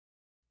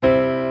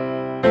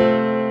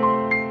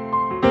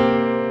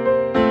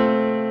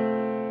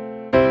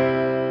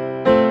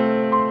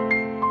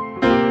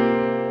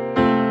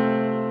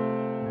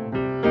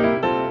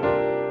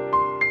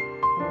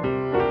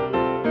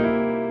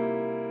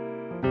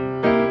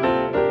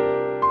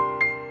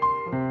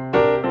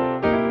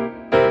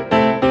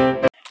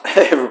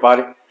Hey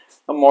everybody,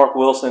 I'm Mark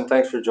Wilson.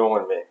 Thanks for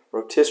joining me.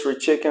 Rotisserie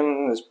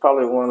chicken is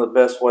probably one of the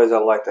best ways I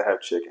like to have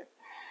chicken.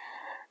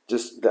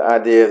 Just the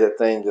idea of that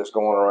thing just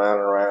going around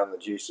and around, the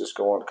juice just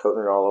going,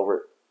 coating it all over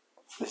it,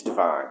 it's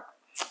divine.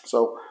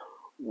 So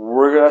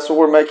that's what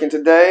we're making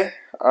today.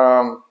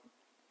 I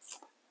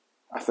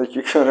think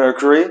you're going to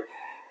agree.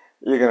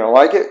 You're going to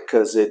like it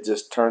because it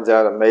just turns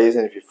out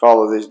amazing if you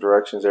follow these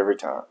directions every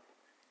time.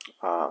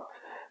 No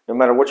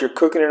matter what you're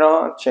cooking it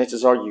on,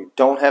 chances are you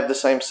don't have the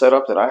same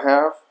setup that I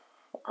have.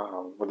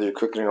 Whether you're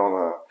cooking it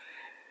on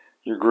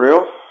your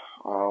grill,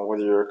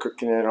 whether you're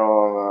cooking it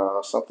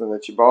on something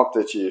that you bought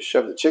that you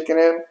shove the chicken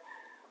in,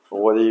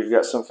 or whether you've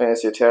got some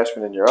fancy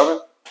attachment in your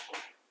oven.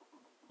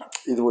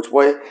 Either which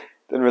way,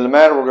 doesn't really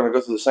matter. We're going to go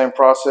through the same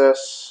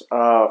process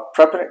of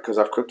prepping it because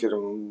I've cooked it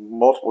in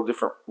multiple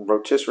different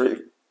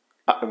rotisserie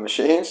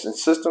machines and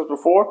systems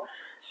before.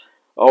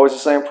 Always the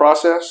same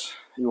process.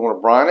 You want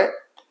to brine it.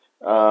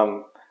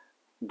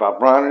 By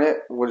brining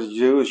it, what you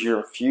do is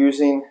you're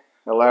infusing,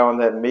 allowing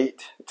that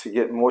meat to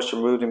get moisture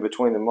moved in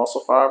between the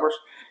muscle fibers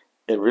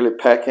and really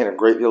pack in a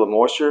great deal of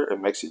moisture.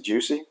 It makes it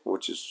juicy,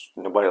 which is,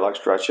 nobody likes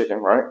dry chicken,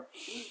 right?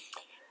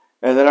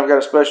 And then I've got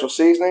a special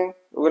seasoning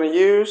we're going to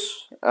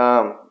use.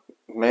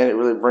 Man, it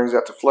really brings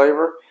out the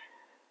flavor.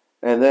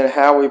 And then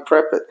how we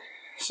prep it.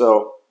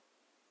 So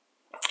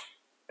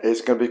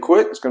it's going to be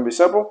quick. It's going to be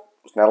simple.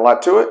 There's not a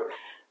lot to it.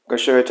 I'm going to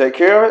show you how to take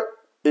care of it.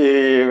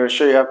 I'm going to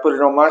show you how to put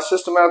it on my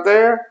system out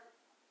there.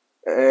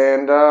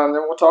 And then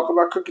we'll talk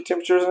about cooking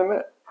temperatures in a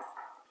minute.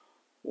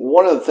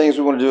 One of the things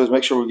we want to do is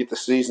make sure we get the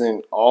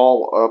seasoning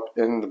all up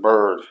in the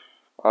bird.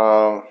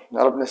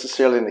 Not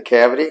necessarily in the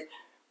cavity,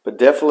 but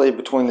definitely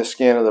between the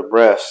skin of the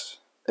breast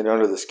and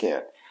under the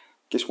skin.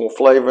 Get some more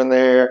flavor in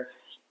there,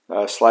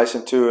 slice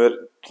into it,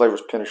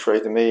 flavors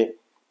penetrate the meat.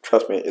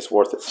 Trust me, it's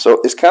worth it. So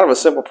it's kind of a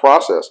simple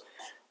process.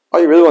 All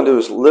you really want to do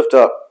is lift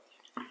up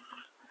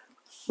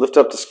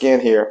the skin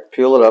here,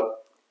 peel it up,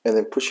 and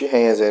then push your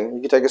hands in.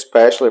 You can take a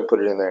spatula and put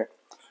it in there.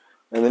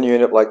 And then you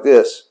end up like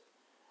this.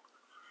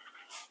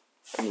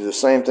 And do the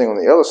same thing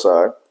on the other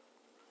side.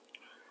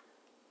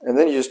 And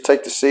then you just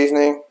take the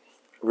seasoning.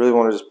 You really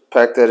want to just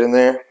pack that in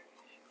there.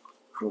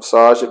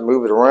 Massage it,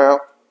 move it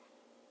around.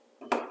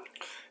 Do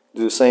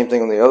the same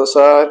thing on the other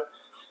side.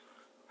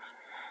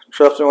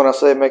 Trust me when I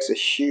say it makes a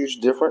huge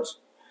difference.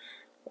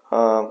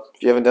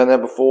 If you haven't done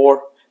that before,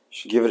 you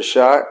should give it a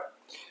shot.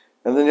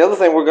 And then the other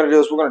thing we're going to do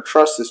is we're going to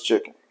truss this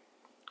chicken.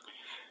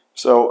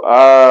 So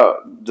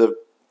the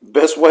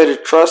best way to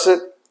truss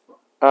it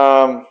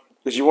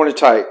is you want it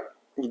tight.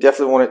 You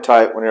definitely want it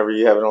tight whenever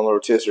you have it on the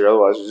rotisserie.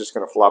 Otherwise, it's just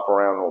going to flop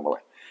around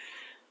normally.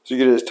 So you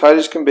get it as tight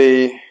as can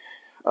be.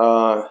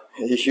 You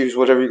use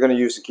whatever you're going to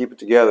use to keep it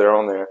together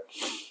on there.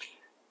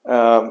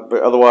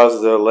 But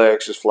otherwise, the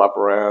legs just flop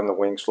around, the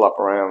wings flop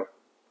around.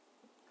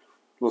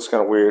 It looks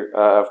kind of weird.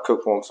 I've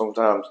cooked one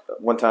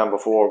time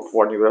before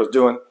I knew what I was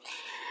doing,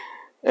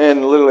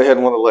 and literally had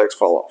one of the legs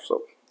fall off.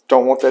 So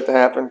don't want that to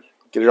happen.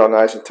 Get it all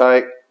nice and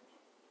tight.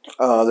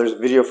 There's a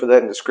video for that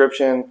in the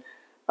description.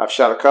 I've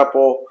shot a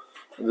couple.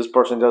 This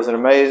person does it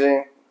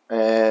amazing,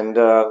 and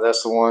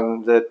that's the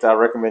one that I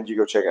recommend you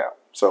go check out.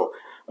 So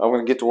I'm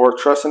going to get to work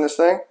trussing this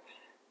thing,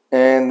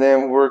 and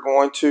then we're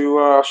going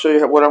to show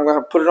you what I'm going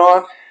to put it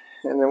on,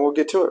 and then we'll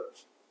get to it.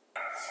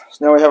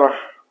 So now we have our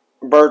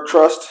bird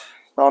trussed,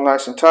 all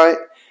nice and tight.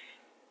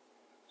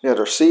 We got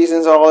our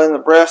seasons all in the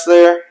breast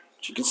there,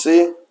 as you can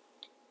see.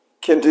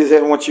 Can't do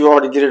that once you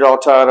already get it all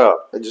tied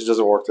up. It just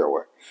doesn't work that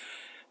way.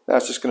 Now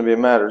it's just going to be a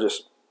matter of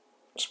just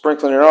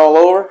sprinkling it all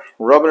over,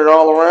 rubbing it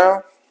all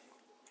around.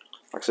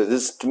 Like I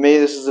said, to me,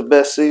 this is the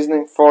best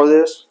seasoning for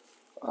this.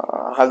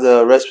 I have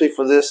the recipe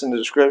for this in the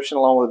description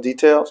along with the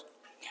details.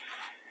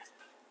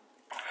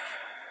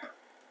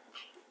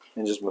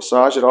 And just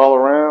massage it all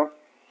around.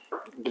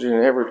 Get it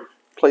in every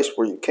place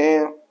where you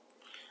can.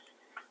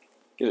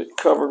 Get it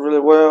covered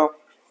really well.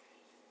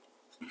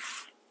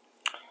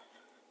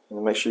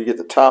 And make sure you get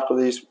the top of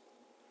these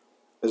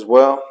as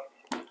well.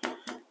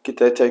 Get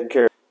that taken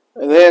care of.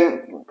 And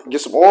then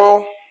get some oil.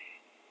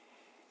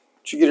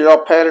 Once you get it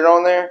all patted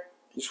on there,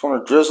 you just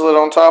want to drizzle it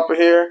on top of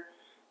here.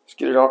 Just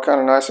get it all kind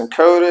of nice and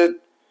coated.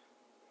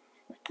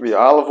 It could be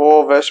olive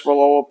oil, vegetable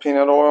oil,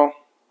 peanut oil.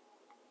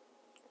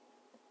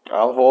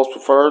 Olive oil is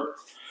preferred.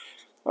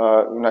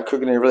 We're not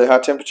cooking at really high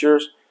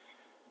temperatures,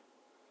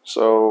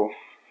 so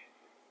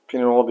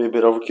peanut oil will be a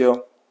bit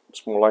overkill.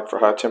 It's more like for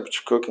high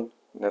temperature cooking,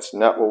 and that's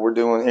not what we're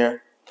doing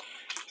here.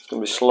 It's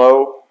going to be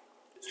slow,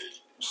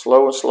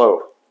 slow and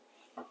slow.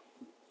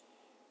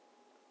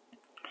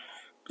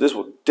 This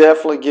will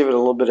definitely give it a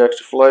little bit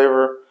extra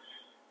flavor.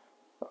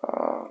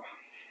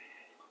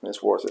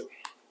 It's worth it.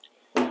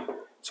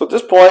 So at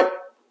this point,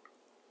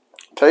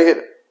 take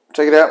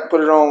it out and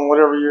put it on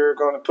whatever you're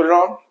going to put it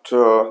on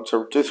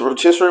to do the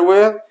rotisserie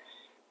with,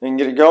 and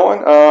get it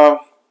going.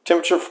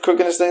 Temperature for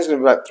cooking this thing is going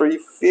to be about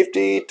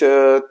 350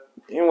 to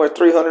anywhere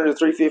 300 to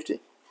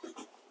 350.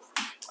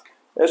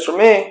 As for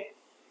me,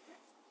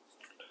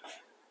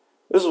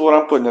 this is what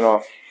I'm putting it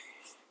on.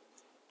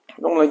 I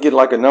normally get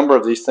like a number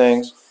of these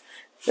things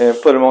and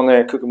put them on there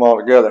and cook them all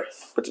together.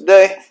 But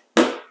today,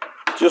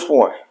 Just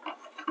one.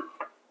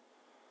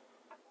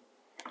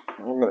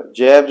 I'm going to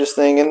jab this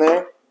thing in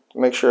there to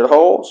make sure it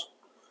holds.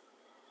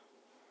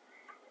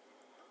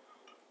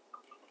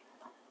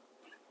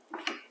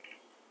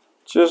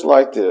 Just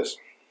like this.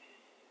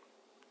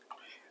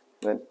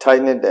 Then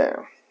tighten it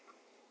down.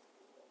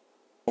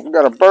 We've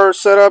got a bird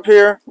set up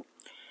here.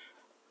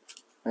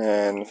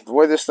 And the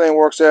way this thing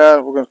works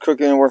out, we're going to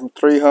cook anywhere from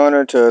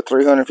 300 to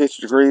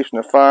 350 degrees from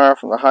the fire,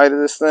 from the height of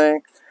this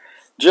thing.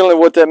 Generally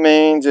what that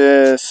means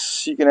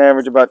is you can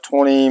average about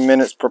 20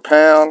 minutes per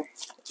pound.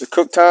 The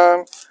cook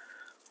time,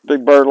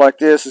 big bird like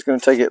this is going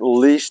to take at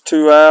least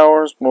 2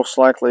 hours, most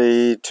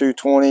likely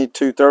 220,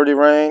 230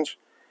 range.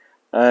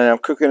 And I'm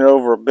cooking it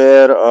over a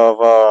bed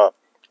of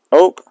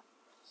oak,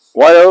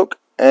 white oak,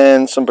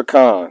 and some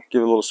pecan.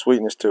 Give it a little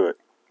sweetness to it.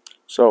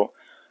 So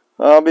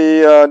I'll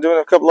be doing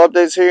a couple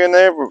updates here and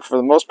there, but for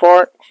the most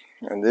part,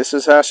 and this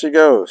is how she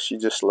goes. She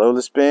just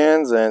slowly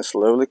spins and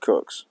slowly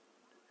cooks.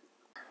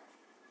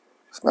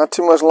 It's not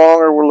too much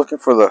longer. We're looking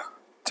for the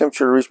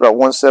temperature to reach about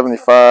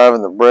 175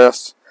 in the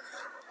breast,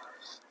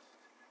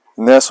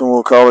 and that's when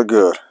we'll call it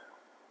good.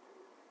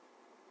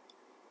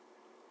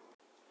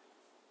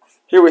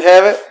 Here we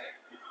have it.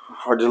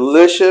 Our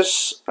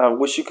delicious, I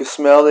wish you could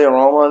smell the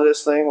aroma of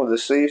this thing with the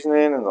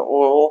seasoning and the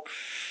oil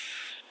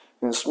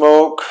and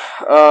smoke.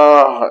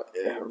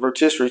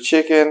 Rotisserie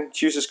chicken,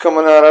 juices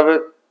coming out of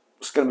it.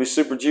 It's going to be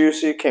super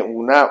juicy. Can't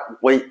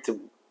not wait to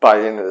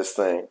bite into this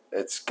thing.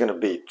 It's going to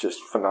be just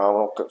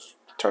phenomenal because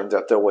it turns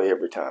out that way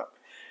every time.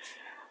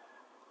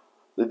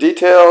 The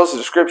details, the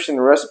description,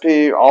 the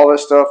recipe, all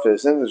this stuff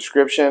is in the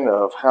description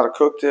of how to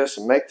cook this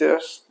and make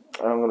this.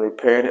 I'm going to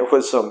be pairing it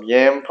with some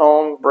yam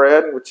pone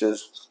bread, which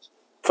is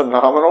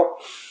phenomenal.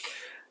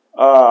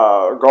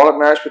 Garlic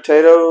mashed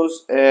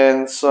potatoes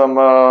and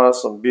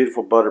some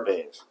beautiful butter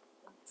beans.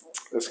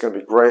 It's going to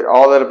be great.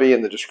 All that'll be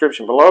in the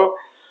description below.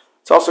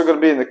 It's also going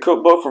to be in the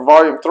cookbook for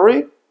volume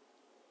 3.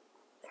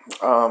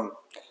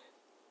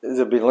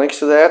 There'll be links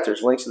to that.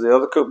 There's links to the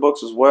other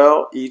cookbooks as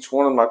well. Each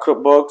one of my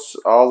cookbooks,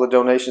 all the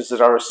donations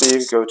that I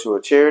receive go to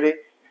a charity.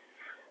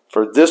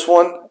 For this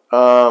one,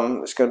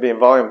 it's going to be in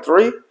volume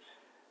 3.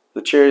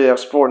 The charity I'm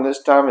supporting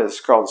this time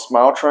is called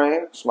Smile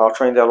Train,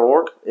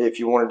 smiletrain.org. If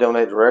you want to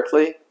donate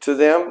directly to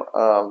them,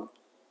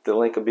 the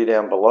link will be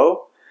down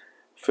below.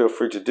 Feel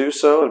free to do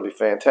so. It'll be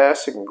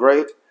fantastic and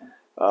great.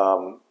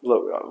 Look,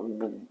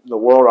 the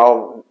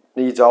world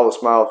needs all the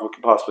smiles we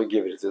can possibly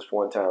give it at this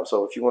one time.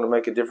 So if you want to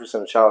make a difference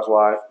in a child's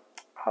life,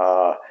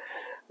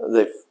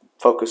 they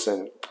focus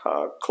in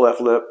cleft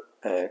lip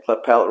and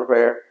cleft palate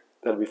repair.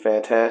 That'll be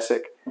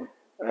fantastic,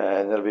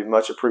 and that'll be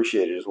much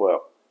appreciated as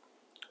well.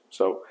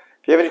 So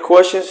if you have any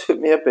questions, hit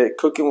me up at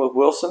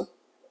CookinwithWilson.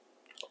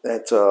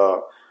 That's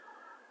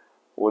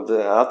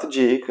without the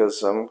G,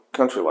 because I'm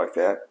country like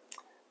that.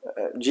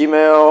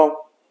 Gmail,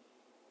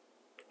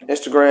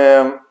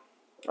 Instagram,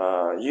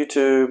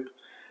 YouTube,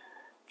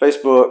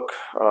 Facebook,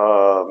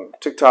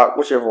 TikTok,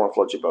 whichever one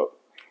floats your boat.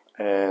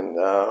 And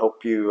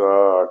hope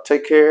you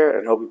take care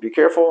and hope you be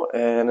careful.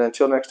 And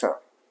until next time.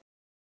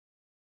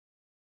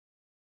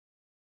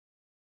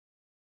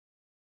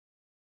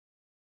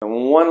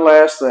 And one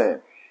last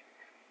thing.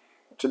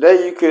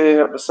 Today you could end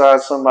up beside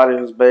somebody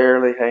who's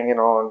barely hanging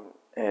on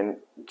and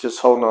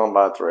just holding on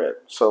by a thread.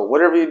 So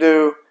whatever you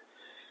do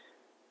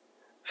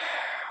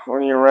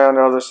when you're around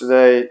others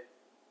today,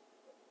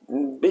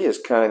 be as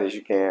kind as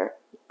you can,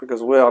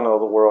 because we all know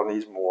the world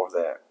needs more of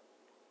that.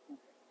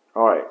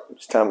 All right,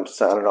 it's time to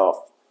sign it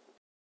off.